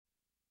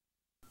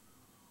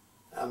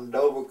I'm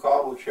Dover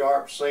Cobble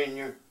Sharp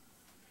Sr.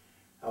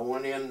 I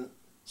went in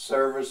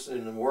service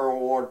in World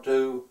War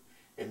II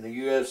in the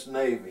U.S.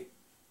 Navy.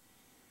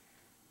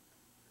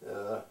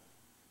 When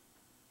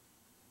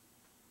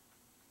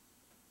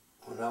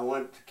I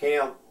went to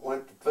camp,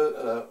 went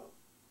to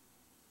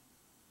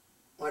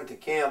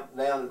camp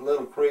down at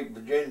Little Creek,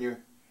 Virginia,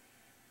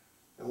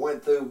 and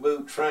went through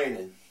boot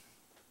training.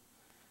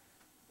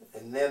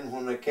 And then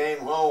when I came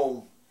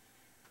home,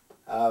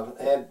 I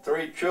had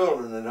 3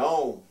 children at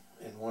home,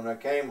 and when I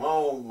came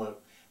home, my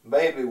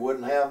baby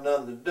wouldn't have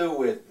nothing to do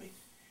with me.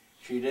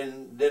 She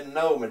didn't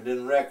know me,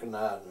 didn't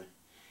recognize me.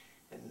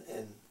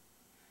 And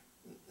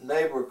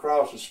neighbor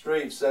across the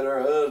street said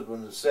her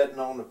husband was sitting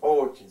on the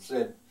porch and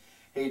said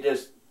he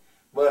just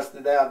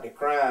busted out to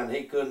crying.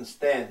 He couldn't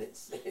stand it.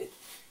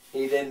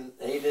 He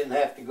didn't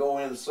have to go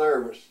in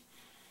service,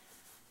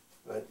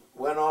 but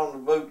went on to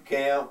boot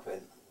camp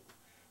and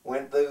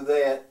went through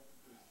that.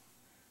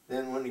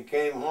 Then when he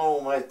came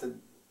home, my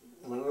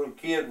little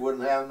kid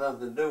wouldn't have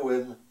nothing to do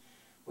with me.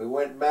 We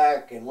went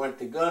back and went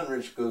to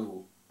gunnery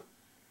school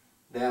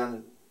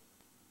down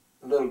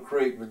at Little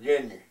Creek,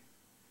 Virginia.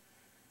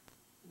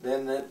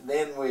 Then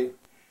we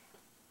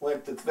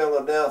went to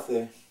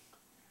Philadelphia.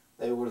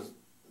 They was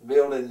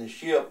building the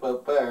ship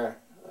up there,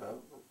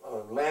 a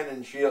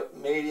landing ship,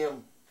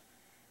 medium.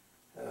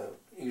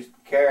 Used to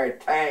carry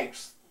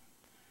tanks,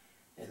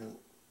 and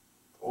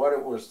what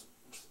it was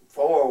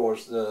for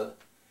was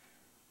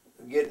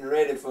getting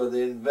ready for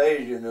the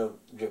invasion of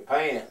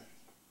Japan.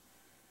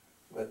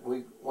 But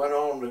we went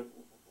on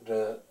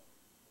to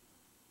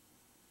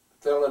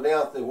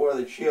Philadelphia where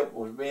the ship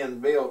was being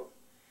built,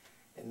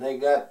 and they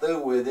got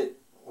through with it.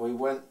 We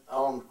went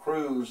on a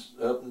cruise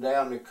up and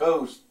down the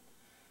coast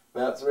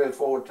about 3 or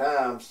 4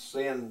 times,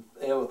 seeing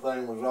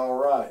everything was all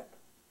right.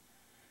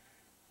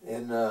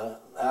 And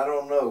I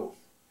don't know.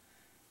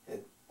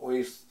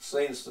 We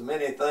seen so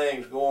many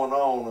things going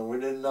on, and we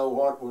didn't know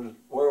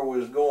where we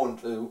was going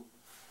to.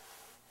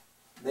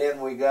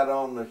 Then we got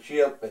on the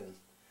ship and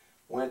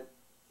went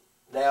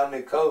down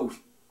the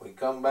coast. We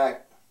come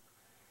back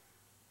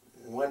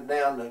and went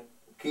down to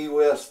Key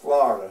West,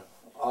 Florida,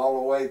 all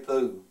the way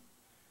through.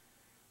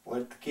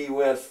 Went to Key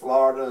West,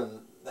 Florida,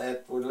 and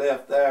after we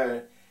left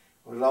there,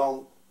 we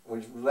was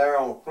there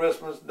on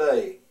Christmas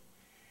Day.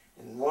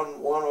 And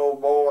one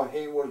old boy,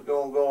 he was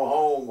gonna go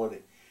home with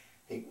it.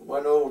 He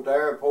went over to the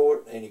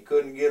airport and he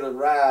couldn't get a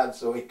ride,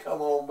 so he come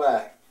on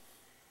back.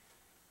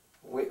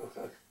 We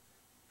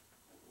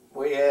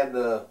had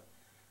a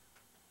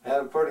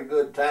pretty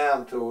good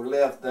time till we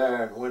left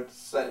there and went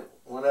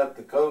up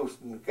the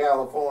coast in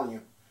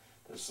California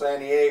to San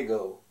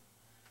Diego.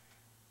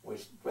 We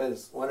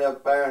went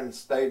up there and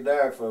stayed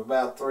there for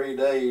about 3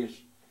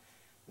 days.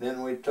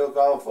 Then we took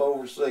off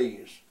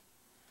overseas.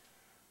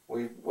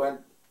 We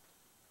went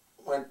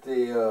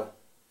to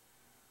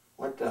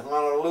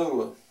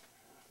Honolulu,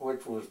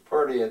 which was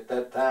pretty at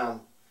that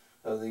time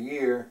of the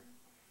year,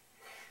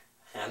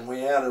 and we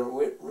had a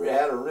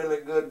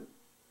really good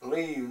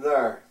leave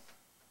there.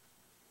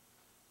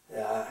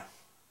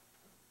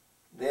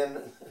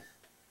 Then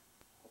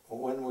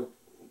when we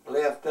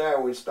left there,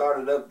 we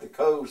started up the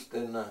coast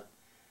and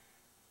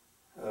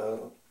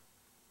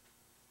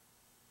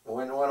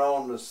went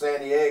on to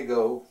San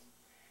Diego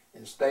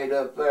and stayed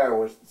up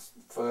there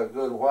for a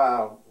good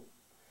while,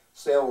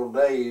 several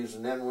days,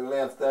 and then we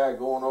left there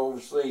going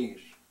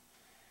overseas.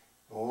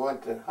 We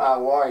went to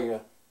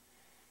Hawaii,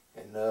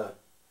 and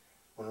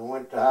when we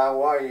went to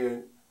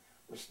Hawaii,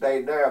 we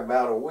stayed there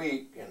about a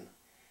week, and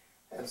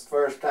that's the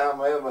first time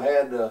I ever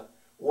had a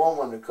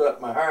woman to cut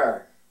my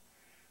hair.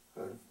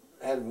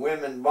 I had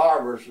women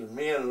barbers, and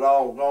men had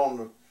all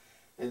gone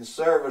in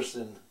service,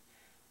 and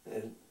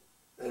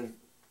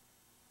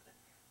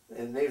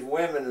these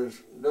women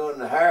was doing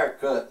the hair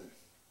cutting.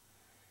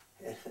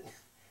 And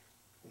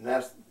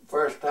that's the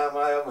first time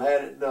I ever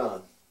had it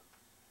done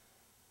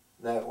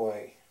that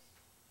way.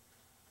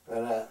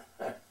 But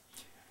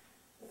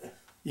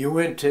you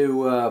went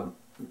to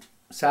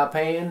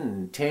Saipan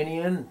and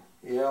Tinian?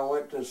 Yeah, I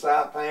went to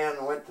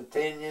Saipan, went to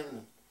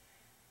Tinian,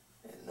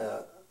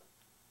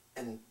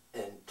 and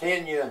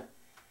Tinian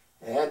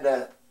had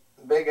that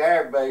big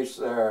air base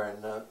there,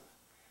 and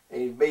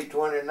these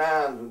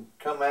B-29s would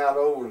come out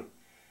over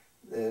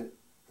the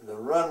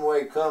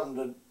runway, come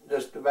to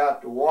just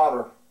about the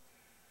water,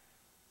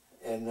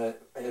 and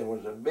it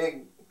was a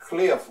big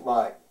cliff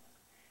like,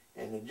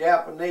 and the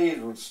Japanese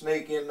would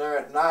sneak in there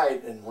at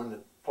night, and when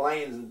the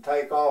planes would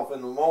take off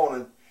in the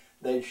morning,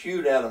 they'd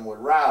shoot at them with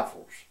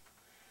rifles.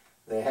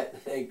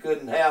 They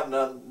couldn't have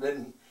nothing,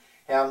 didn't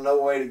have no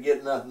way to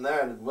get nothing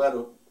there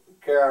but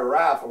carry a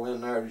rifle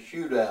in there to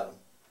shoot at them.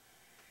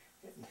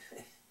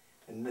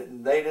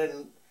 And they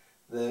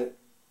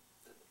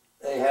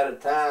had a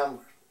time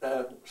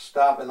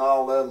stopping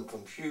all of them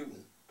from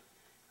shooting,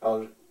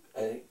 because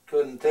they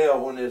couldn't tell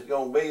when they was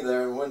going to be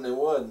there and when they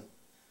wasn't.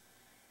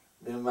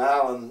 Them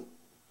island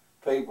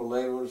people,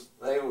 they was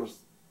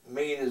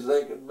mean as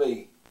they could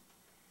be.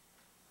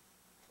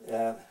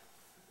 Yeah,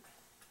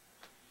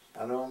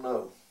 I don't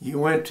know. You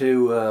went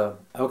to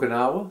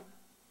Okinawa?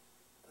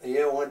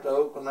 yeah, went to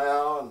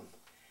Okinawa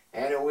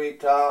and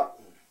Eniwetok,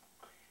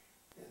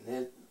 and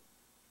it,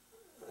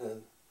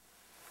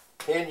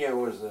 Kenya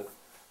was the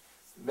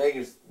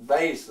biggest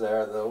base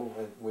there, though,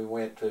 that we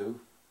went to.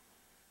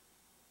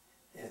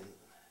 And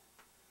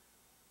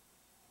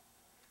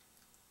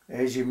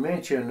as you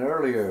mentioned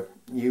earlier,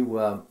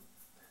 you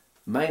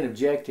main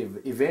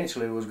objective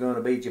eventually was going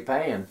to be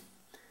Japan,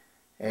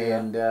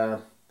 and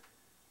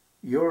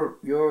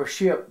your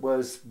ship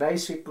was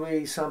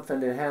basically something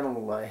that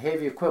handled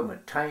heavy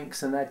equipment,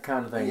 tanks and that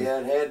kind of thing. yeah,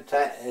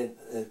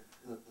 it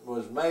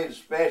was made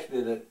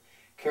especially to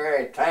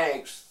carry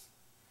tanks,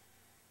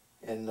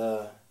 and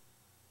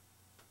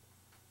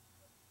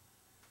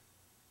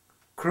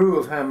Crew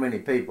of how many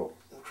people?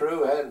 the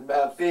crew had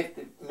about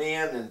 50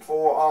 men and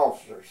 4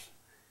 officers.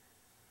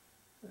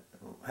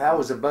 How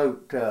was the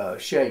boat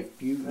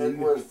shaped? It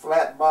was a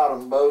flat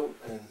bottom boat,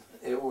 and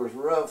it was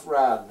rough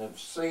riding. If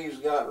seas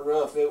got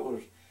rough, it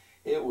was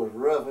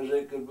rough as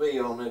it could be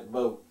on that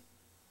boat.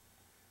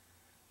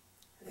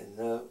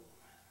 And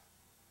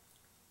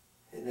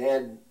it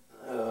had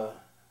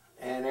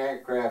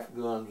anti-aircraft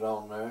guns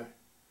on there.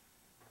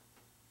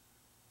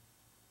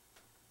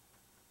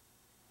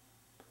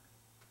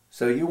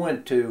 So you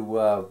went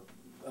to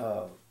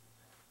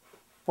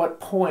what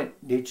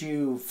point did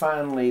you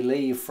finally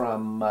leave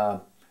from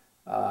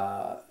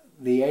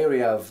the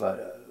area of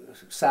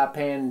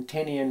Saipan,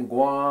 Tinian,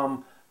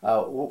 Guam?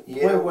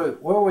 Yeah.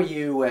 Where were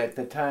you at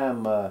the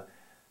time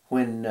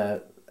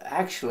when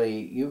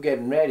actually you were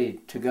getting ready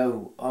to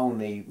go on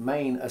the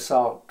main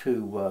assault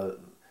to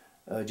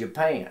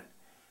Japan?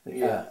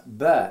 Yeah.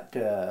 But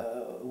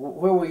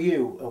where were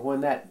you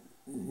when that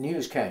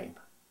news came?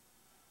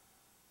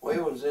 We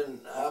was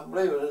in, I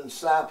believe it was in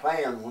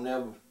Saipan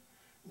whenever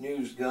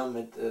news come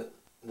that the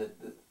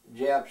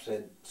Japs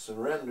had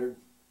surrendered.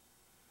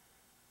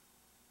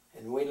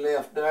 And we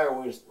left there.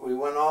 We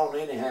went on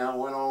anyhow,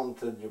 went on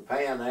to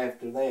Japan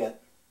after that.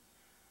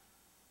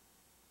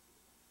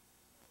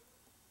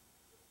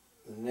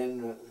 And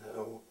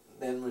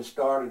then we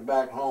started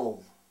back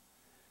home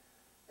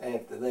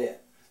after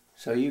that.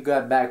 So you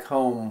got back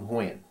home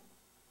when?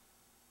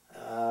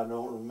 I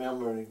don't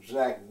remember an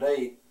exact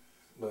date,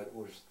 but it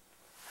was,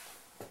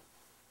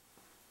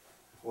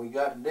 we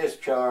got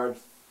discharged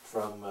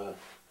from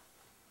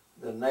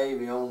the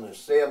Navy on the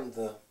 7th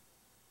of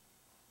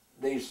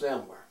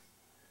December.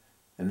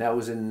 And that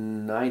was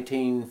in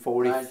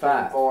 1945?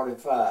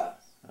 1945.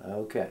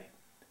 Okay.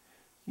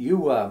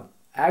 You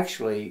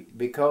actually,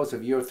 because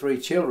of your 3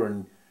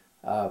 children,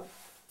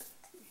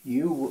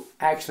 you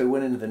actually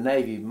went into the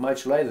Navy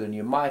much later than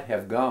you might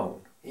have gone.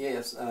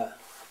 Yes.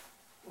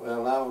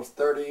 Well, I was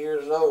 30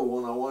 years old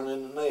when I went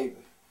in the Navy.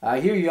 I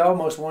hear you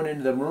almost went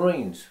into the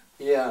Marines.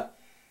 Yeah.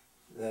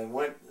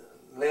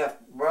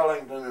 Left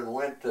Burlington and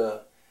went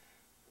to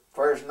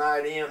First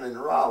Night Inn in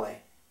Raleigh.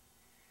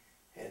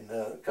 And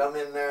come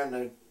in there,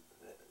 and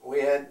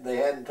they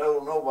hadn't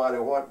told nobody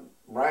what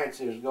branch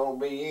they was going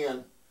to be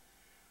in,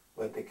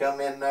 but they come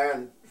in there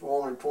and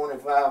wanted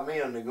 25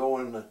 men to go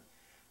in the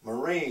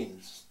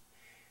Marines,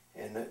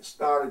 and it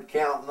started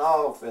counting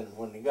off. And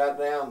when they got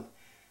down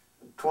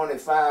to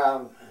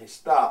 25, they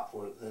stopped.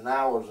 And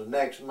I was the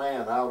next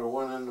man. I would have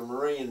went in the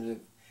Marines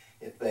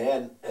if they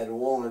had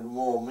wanted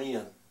more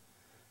men.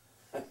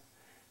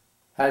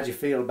 How'd you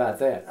feel about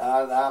that?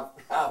 I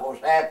was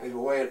happy the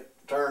way it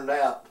turned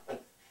out.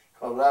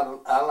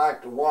 Because I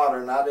like the water,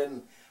 and I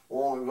didn't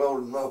want to go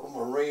to no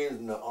Marines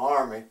in the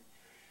Army.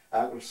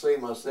 I could see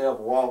myself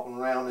walking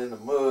around in the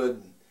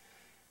mud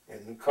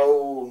and the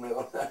cold and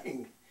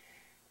everything.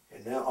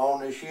 And then on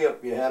the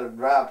ship, you had a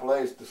dry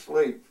place to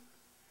sleep.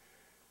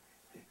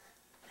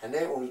 And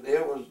it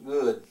was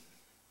good.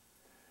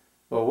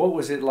 Well, what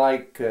was it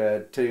like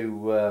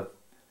to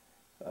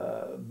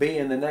be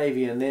in the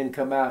Navy and then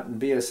come out and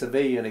be a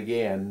civilian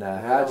again?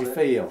 How'd you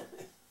feel?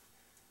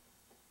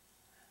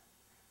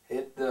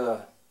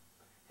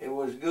 It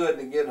was good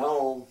to get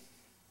home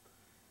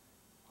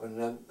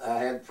when I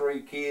had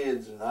 3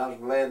 kids, and I was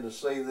glad to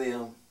see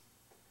them.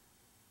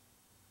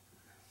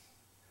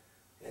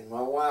 And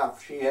my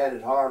wife, she had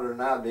it harder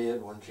than I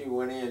did. When she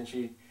went in,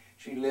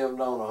 she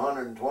lived on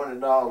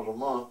 $120 a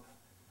month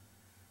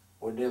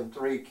with them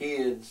 3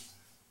 kids.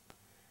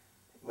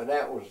 But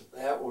that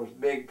was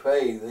big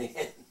pay then.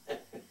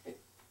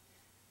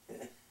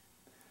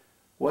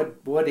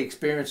 What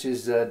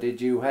experiences did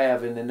you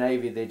have in the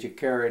Navy that you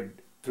carried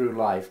through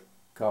life,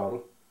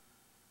 Carl?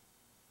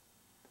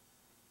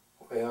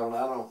 Well, I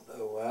don't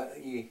know.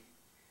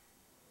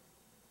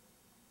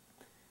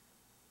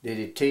 Did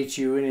it teach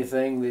you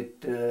anything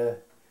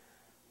that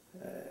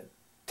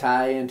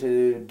tie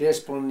into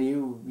discipline?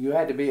 You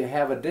had to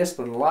have a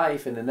disciplined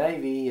life in the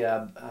Navy.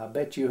 I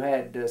bet you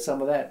had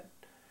some of that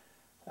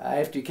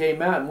after you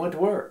came out and went to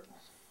work.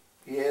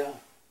 Yeah.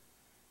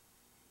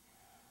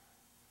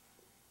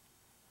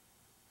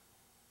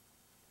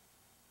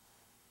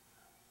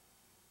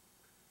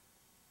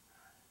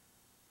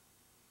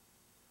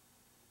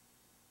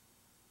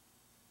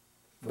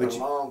 For a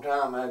long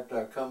time after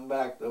I come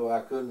back, though,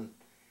 I couldn't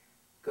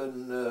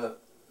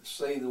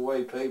see the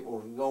way people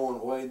was going,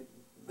 the way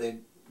they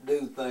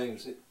do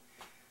things. It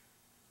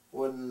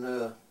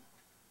wouldn't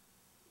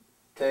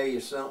tell you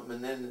something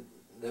and then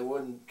they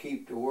wouldn't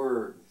keep the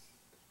word.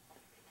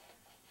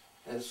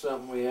 That's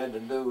something we had to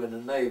do in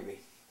the Navy.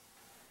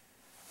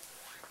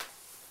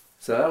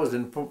 So that was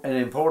an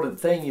important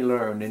thing you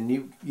learned, and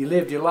you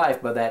lived your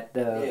life by that.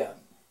 Yeah.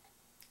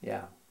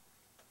 Yeah.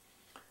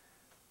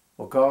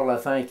 Well, Carl, I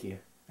thank you,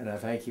 and I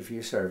thank you for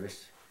your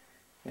service,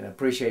 and I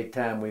appreciate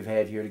the time we've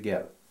had here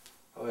together.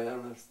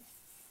 Well, that's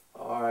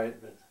all right,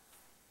 but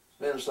it's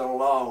been so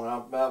long, I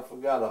about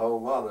forgot a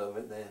whole lot of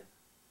it then.